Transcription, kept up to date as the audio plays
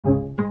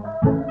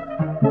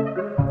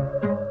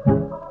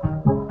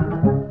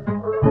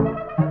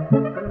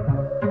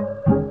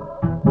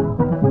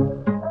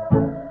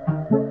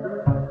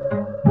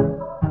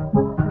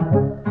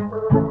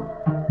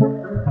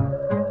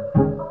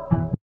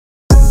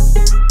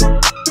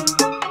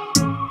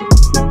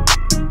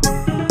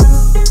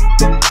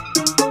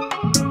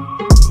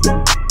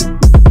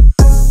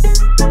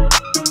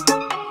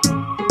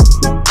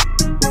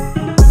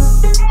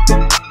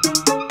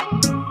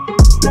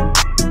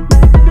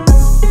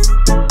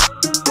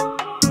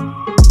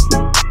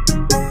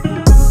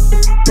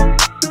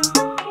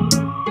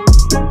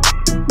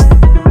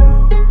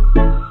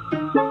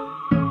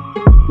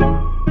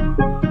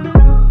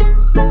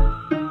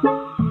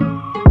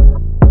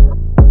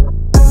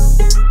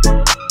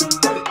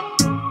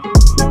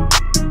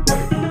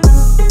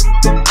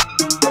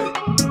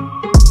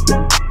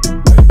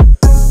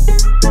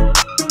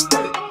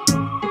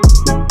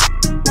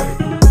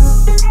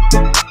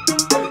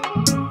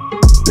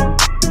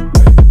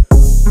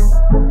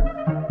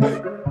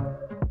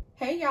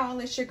y'all,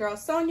 it's your girl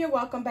Sonia.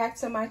 Welcome back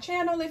to my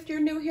channel. If you're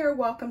new here,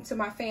 welcome to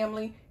my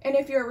family. And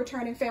if you're a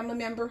returning family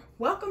member,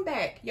 welcome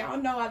back. Y'all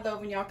know I love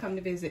when y'all come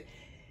to visit.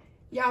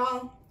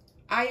 Y'all,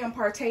 I am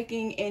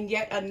partaking in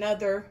yet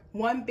another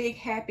One Big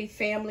Happy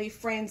Family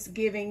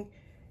Friendsgiving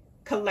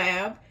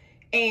collab.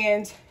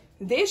 And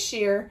this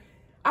year,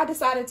 I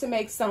decided to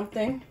make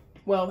something,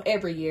 well,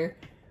 every year,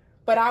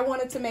 but I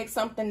wanted to make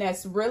something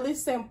that's really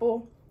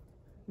simple,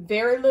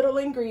 very little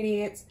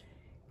ingredients,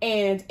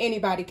 and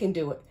anybody can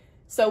do it.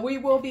 So we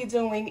will be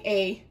doing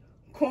a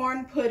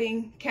corn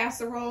pudding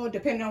casserole,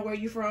 depending on where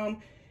you're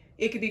from.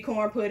 It could be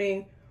corn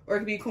pudding or it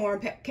could be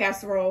corn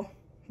casserole,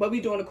 but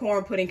we're doing a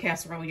corn pudding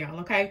casserole, y'all,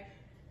 okay?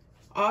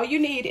 All you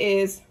need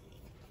is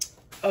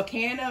a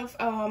can of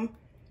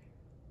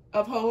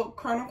whole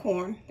kernel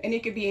corn, and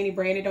it could be any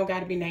brand. It don't got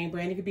to be name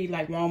brand. It could be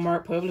like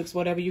Walmart, Publix,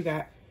 whatever you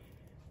got.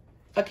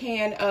 A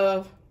can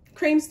of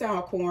cream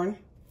style corn.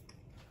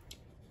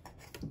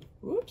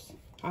 Whoops,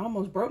 I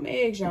almost broke my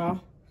eggs, y'all.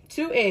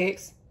 2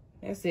 eggs.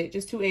 That's it,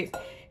 just 2 eggs.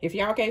 If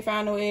y'all can't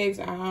find no eggs,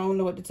 I don't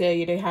know what to tell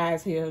you. They high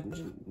as hell.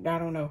 I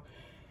don't know.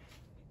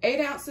 8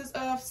 ounces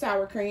of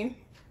sour cream.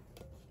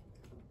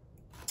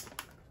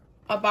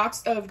 A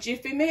box of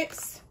Jiffy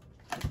Mix.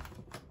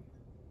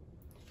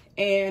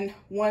 And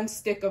 1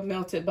 stick of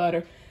melted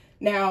butter.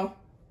 Now,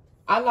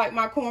 I like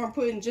my corn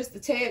pudding just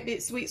a tad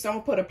bit sweet, so I'm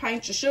gonna put a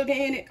pinch of sugar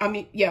in it.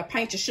 A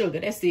pinch of sugar,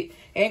 that's it.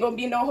 Ain't gonna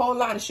be no whole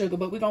lot of sugar,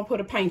 but we're gonna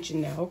put a pinch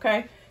in there,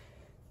 okay?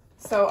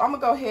 So I'm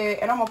gonna go ahead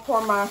and I'm gonna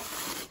pour my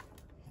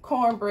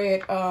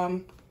cornbread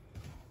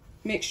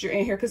mixture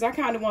in here, because I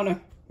kind of want to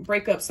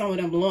break up some of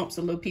them lumps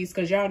a little piece,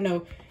 because y'all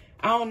know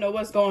I don't know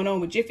what's going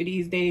on with Jiffy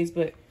these days,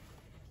 but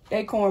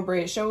that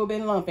cornbread sure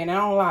been lumping. I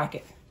don't like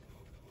it.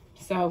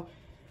 So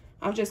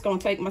I'm just gonna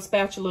take my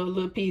spatula a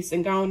little piece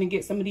and go on and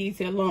get some of these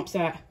here lumps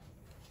out.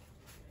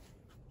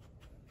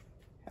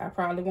 I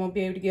probably won't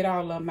be able to get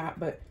all of them out,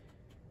 but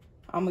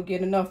I'm gonna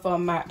get enough of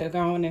them out to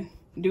go on and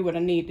do what I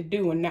need to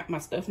do and not my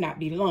stuff not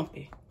be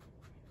lumpy.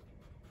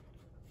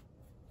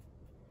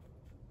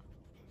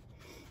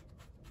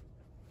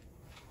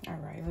 All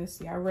right, let's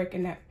see. I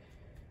reckon that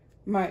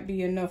might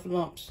be enough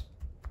lumps.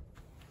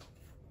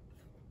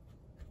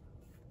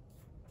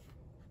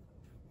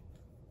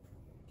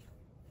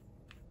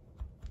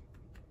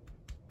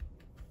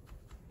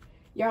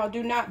 Y'all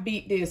do not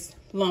beat this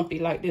lumpy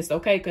like this,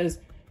 okay? Because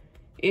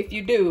if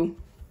you do,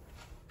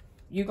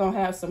 you're going to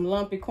have some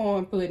lumpy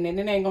corn pudding, and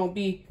it ain't going to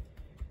be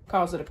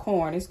because of the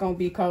corn. It's going to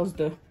be because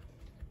the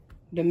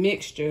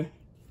mixture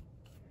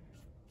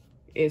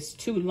is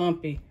too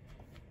lumpy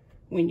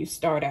when you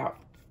start out.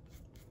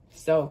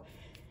 So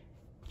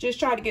just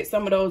try to get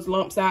some of those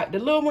lumps out. The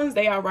little ones,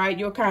 they all right.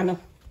 You'll kind of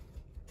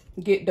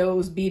get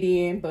those beat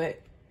in,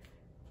 but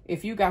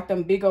if you got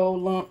them big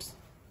old lumps,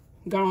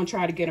 go and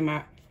try to get them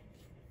out.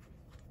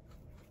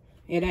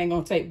 It ain't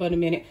gonna take but a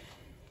minute.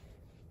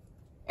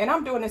 And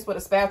I'm doing this with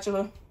a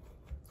spatula.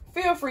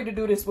 Feel free to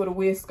do this with a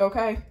whisk,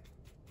 okay?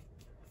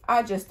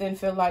 I just didn't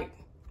feel like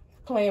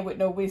playing with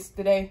no whisk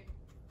today.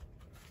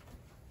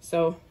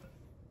 So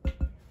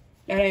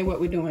that ain't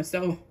what we're doing.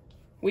 So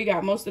we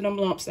got most of them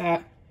lumps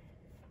out.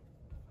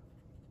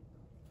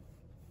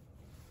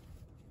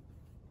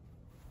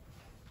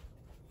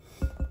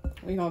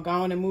 We're gonna go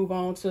on and move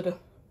on to the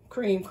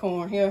cream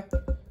corn here.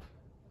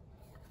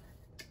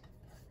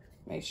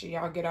 Make sure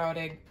y'all get all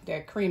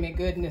that creamy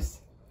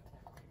goodness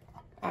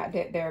out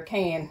that there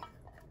can.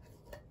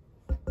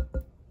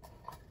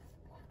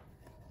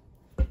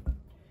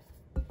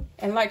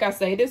 And like I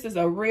say, this is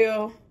a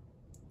real,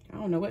 I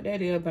don't know what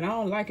that is, but I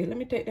don't like it. Let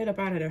me take that up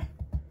out of there.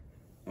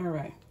 All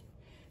right.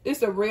 This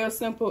is a real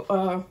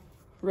simple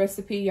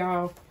recipe,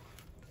 y'all.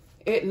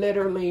 It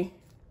literally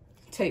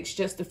takes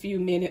just a few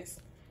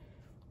minutes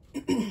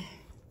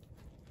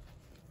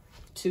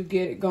to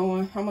get it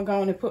going. I'm gonna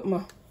go on and put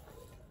my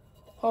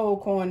whole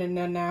corn in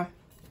there now.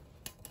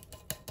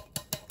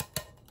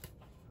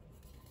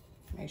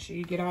 Make sure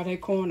you get all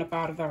that corn up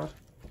out of there.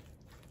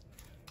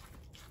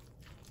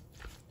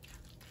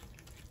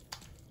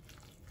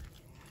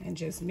 And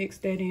just mix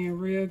that in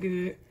real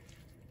good.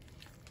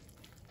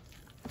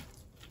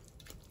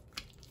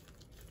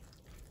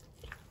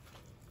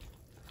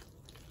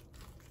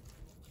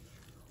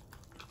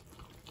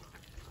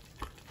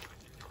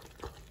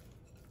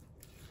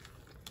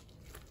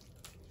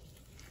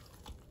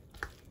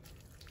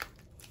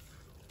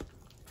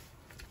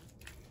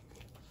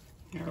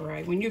 All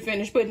right, when you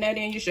finish putting that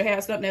in, you should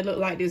have something that look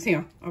like this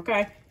here,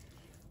 okay?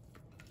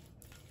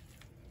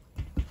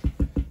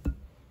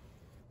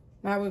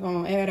 Now we're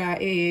gonna add our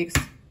eggs.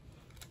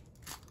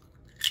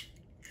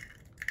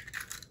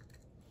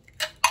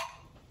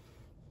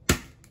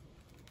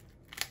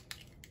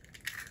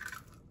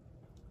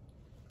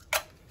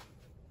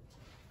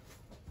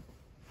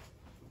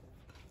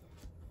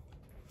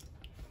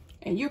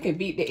 And you can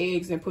beat the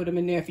eggs and put them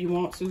in there if you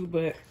want to,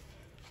 but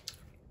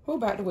who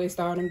about to waste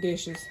all them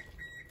dishes?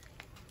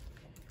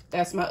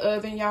 That's my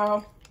oven,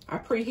 y'all. I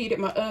preheated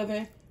my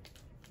oven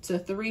to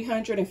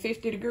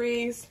 350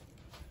 degrees.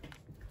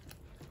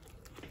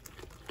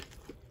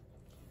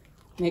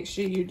 Make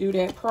sure you do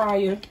that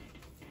prior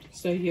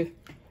so your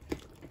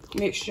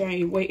mixture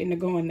ain't waiting to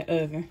go in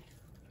the oven.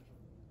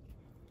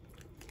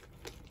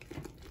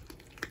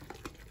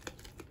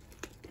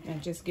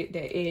 And just get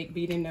that egg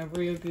beat in there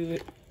real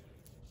good.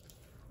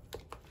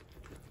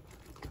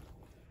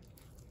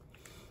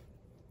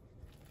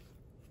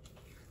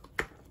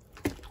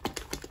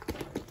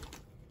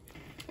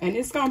 And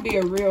it's gonna be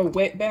a real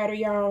wet batter,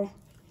 y'all.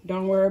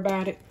 Don't worry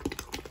about it.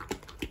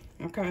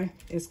 Okay,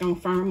 it's gonna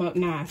firm up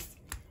nice.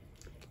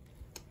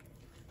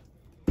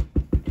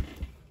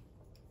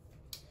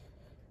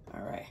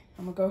 All right,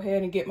 I'm gonna go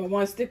ahead and get my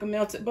 1 stick of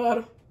melted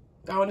butter.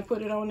 Go on and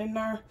put it on in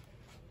there.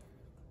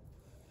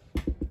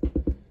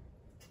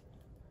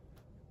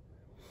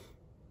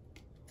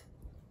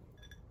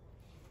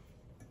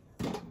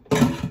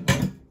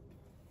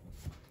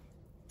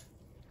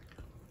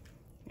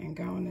 And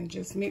go on and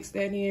just mix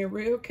that in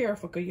real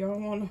careful, because you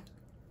don't want to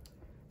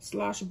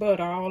slosh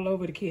butter all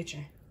over the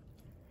kitchen.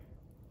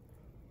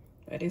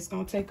 But it's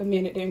going to take a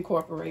minute to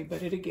incorporate,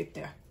 but it'll get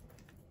there.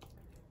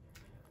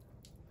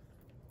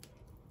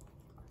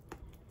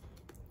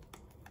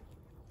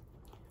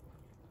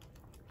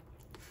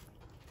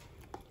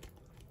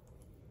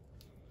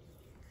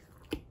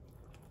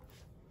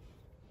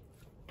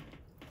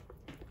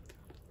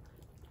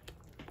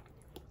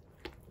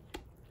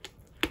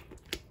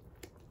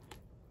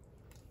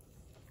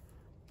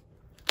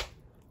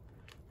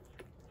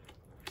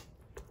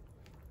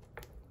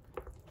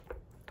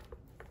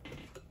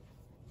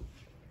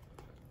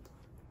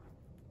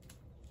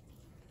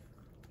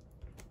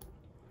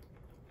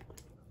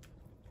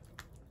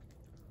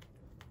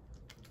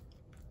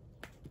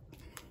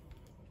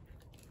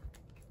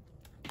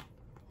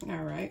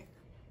 All right,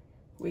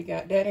 we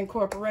got that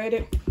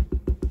incorporated.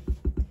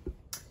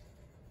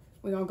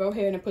 We're gonna go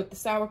ahead and put the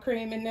sour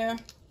cream in there.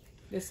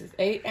 This is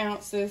 8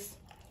 ounces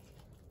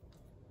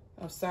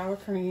of sour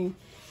cream.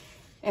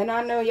 And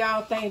I know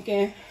y'all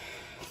thinking,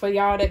 for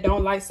y'all that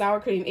don't like sour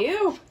cream,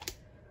 ew,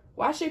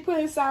 why she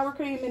putting sour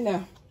cream in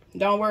there?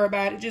 Don't worry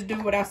about it, just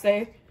do what I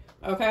say,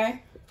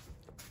 okay?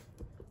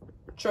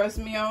 Trust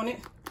me on it,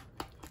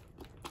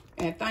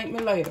 and thank me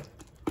later.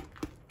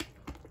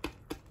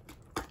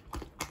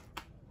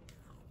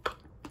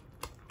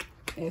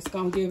 It's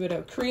gonna give it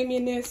a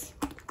creaminess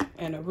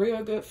and a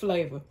real good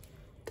flavor.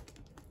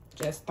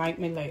 Just thank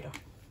me later.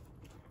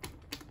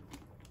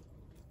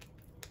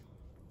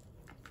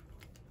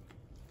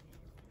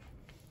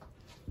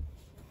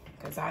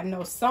 Because I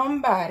know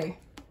somebody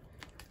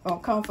gonna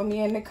come for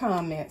me in the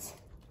comments.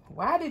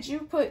 Why did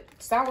you put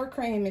sour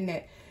cream in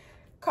that?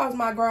 Because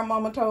my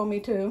grandmama told me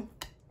to.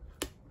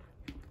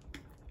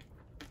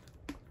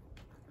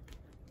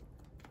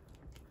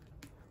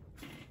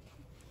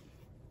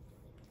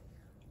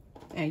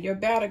 And your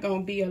batter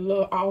gonna be a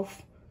little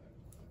off,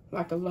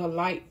 like a little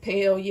light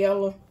pale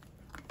yellow.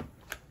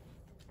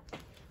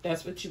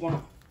 That's what you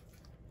want.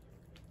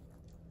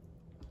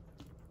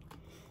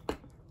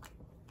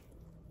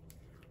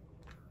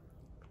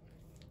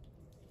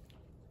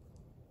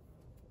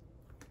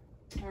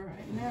 All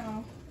right,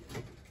 now,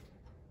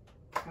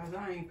 because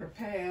I ain't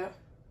prepared,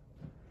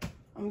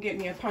 I'm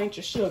getting me a pint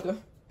of sugar.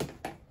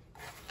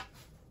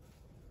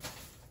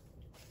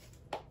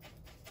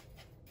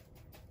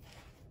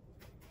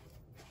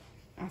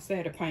 I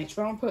said a pint,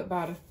 so I'm gonna put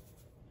about a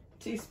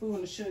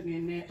teaspoon of sugar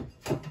in that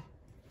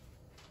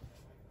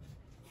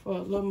for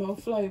a little more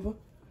flavor.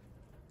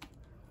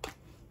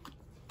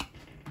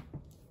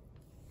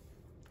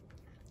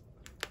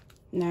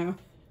 Now,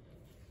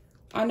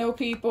 I know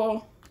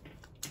people,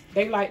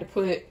 they like to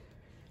put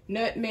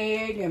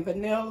nutmeg and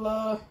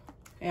vanilla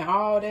and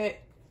all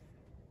that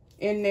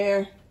in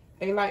there.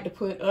 They like to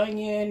put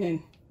onion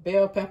and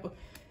bell pepper.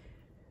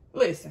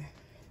 Listen,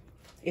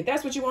 if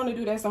that's what you want to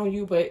do, that's on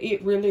you, but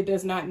it really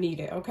does not need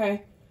it,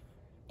 okay?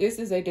 This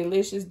is a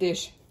delicious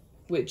dish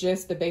with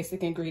just the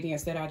basic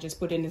ingredients that I just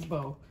put in this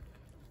bowl.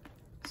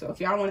 So if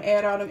y'all want to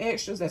add all them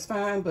extras, that's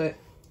fine, but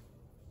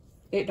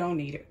it don't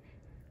need it.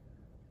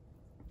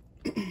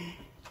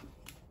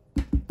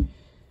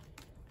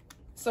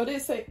 So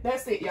that's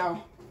it,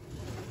 y'all.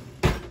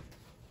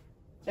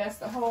 That's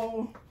the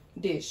whole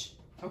dish,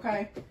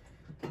 okay?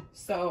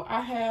 So I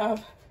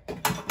have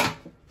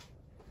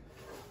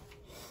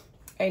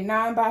a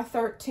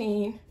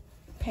 9x13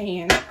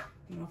 pan. I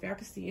don't know if y'all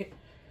can see it.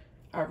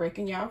 I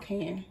reckon y'all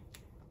can.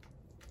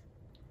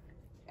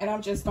 And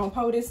I'm just gonna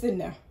pour this in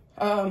there.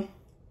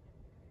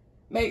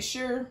 Make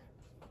sure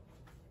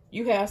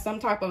you have some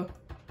type of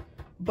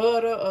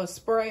butter or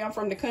spray. I'm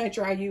from the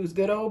country. I use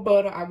good old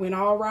butter. I went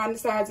all around the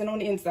sides and on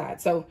the inside.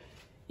 So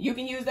you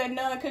can use that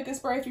non-cooking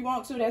spray if you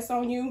want to. That's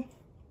on you.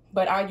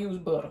 But I use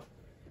butter.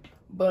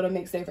 Butter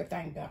makes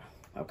everything better.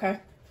 Okay?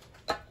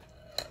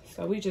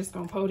 So we just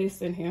gonna pour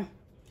this in here.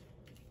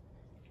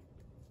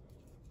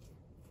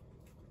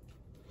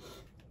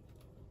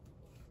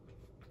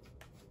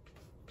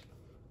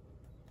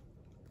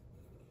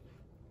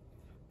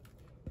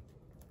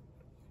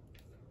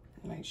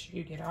 Make sure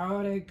you get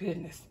all that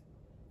goodness.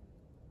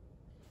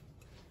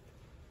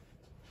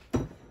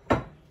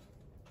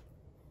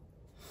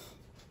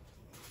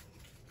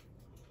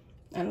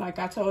 And like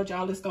I told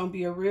y'all, it's gonna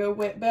be a real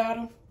wet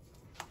batter.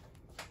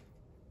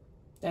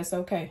 That's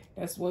okay.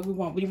 That's what we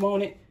want. We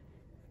want it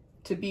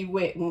to be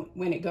wet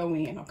when it go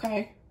in,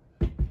 okay?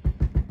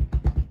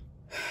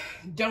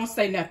 Don't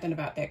say nothing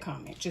about that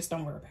comment. Just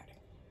don't worry about it.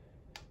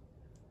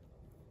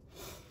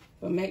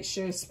 But make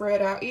sure it's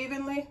spread out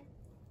evenly.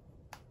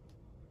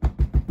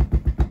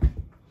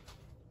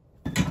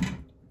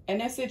 And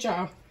that's it,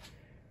 y'all.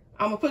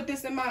 I'm gonna put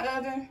this in my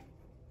oven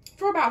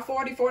for about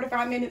 40,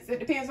 45 minutes. It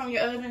depends on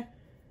your oven.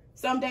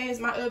 Some days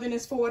my oven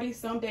is 40,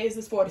 some days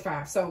it's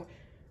 45. So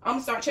I'm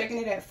gonna start checking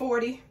it at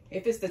 40.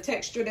 If it's the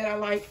texture that I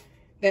like,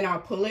 then I'll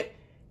pull it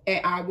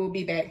and I will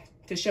be back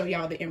to show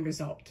y'all the end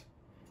result.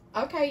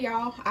 Okay,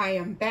 y'all, I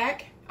am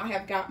back. I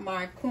have got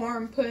my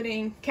corn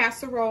pudding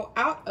casserole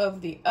out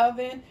of the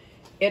oven.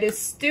 It is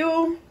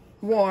still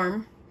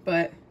warm,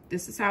 but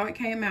this is how it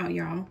came out,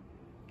 y'all.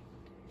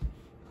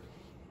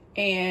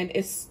 And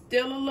it's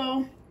still a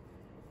little,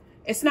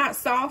 it's not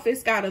soft,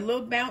 it's got a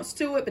little bounce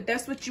to it, but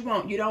that's what you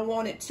want. You don't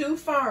want it too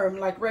firm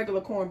like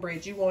regular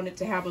cornbread. You want it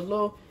to have a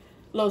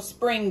little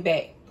spring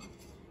back,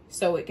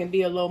 so it can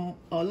be a little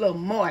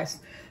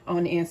moist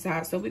on the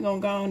inside. So we're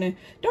gonna go on and,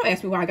 don't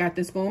ask me why I got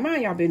this spoon,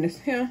 mind y'all business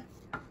here.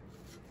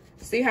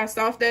 See how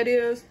soft that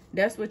is?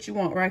 That's what you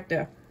want right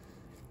there.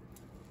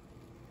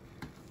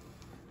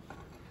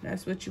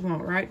 That's what you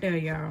want right there,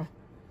 y'all.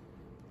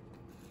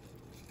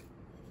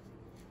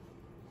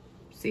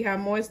 See how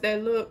moist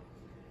that look?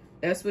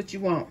 That's what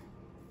you want.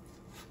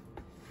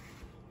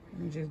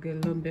 Let me just get a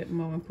little bit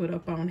more and put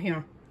up on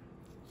here.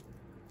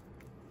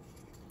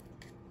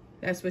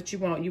 That's what you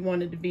want. You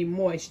want it to be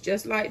moist,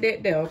 just like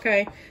that there,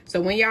 okay?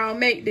 So when y'all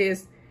make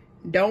this,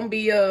 don't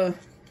be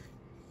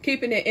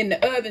keeping it in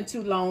the oven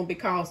too long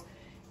because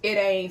it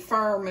ain't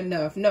firm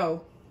enough.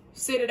 No,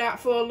 sit it out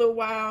for a little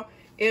while.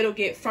 It'll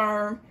get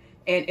firm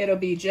and it'll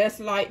be just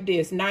like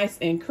this, nice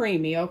and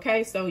creamy,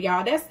 okay? So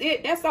y'all, that's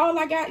it. That's all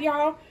I got,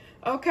 y'all,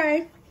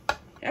 okay?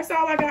 That's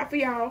all I got for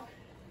y'all.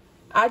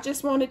 I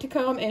just wanted to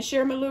come and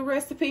share my little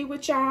recipe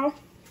with y'all.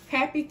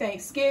 Happy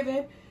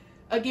Thanksgiving.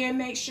 Again,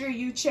 make sure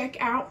you check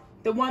out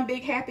the One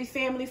Big Happy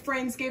Family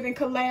Friendsgiving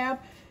collab.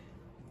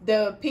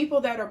 The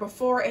people that are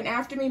before and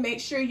after me, make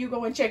sure you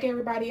go and check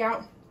everybody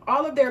out.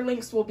 All of their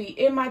links will be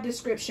in my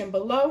description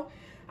below.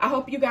 I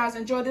hope you guys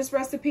enjoy this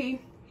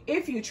recipe.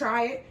 If you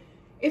try it,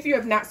 if you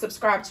have not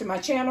subscribed to my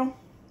channel,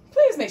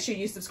 please make sure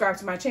you subscribe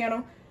to my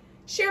channel.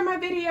 Share my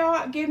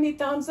video, give me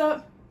thumbs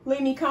up,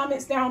 leave me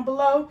comments down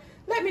below.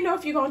 Let me know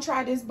if you're gonna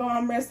try this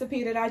bomb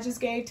recipe that I just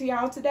gave to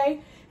y'all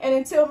today. And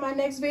until my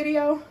next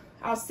video,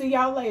 I'll see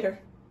y'all later.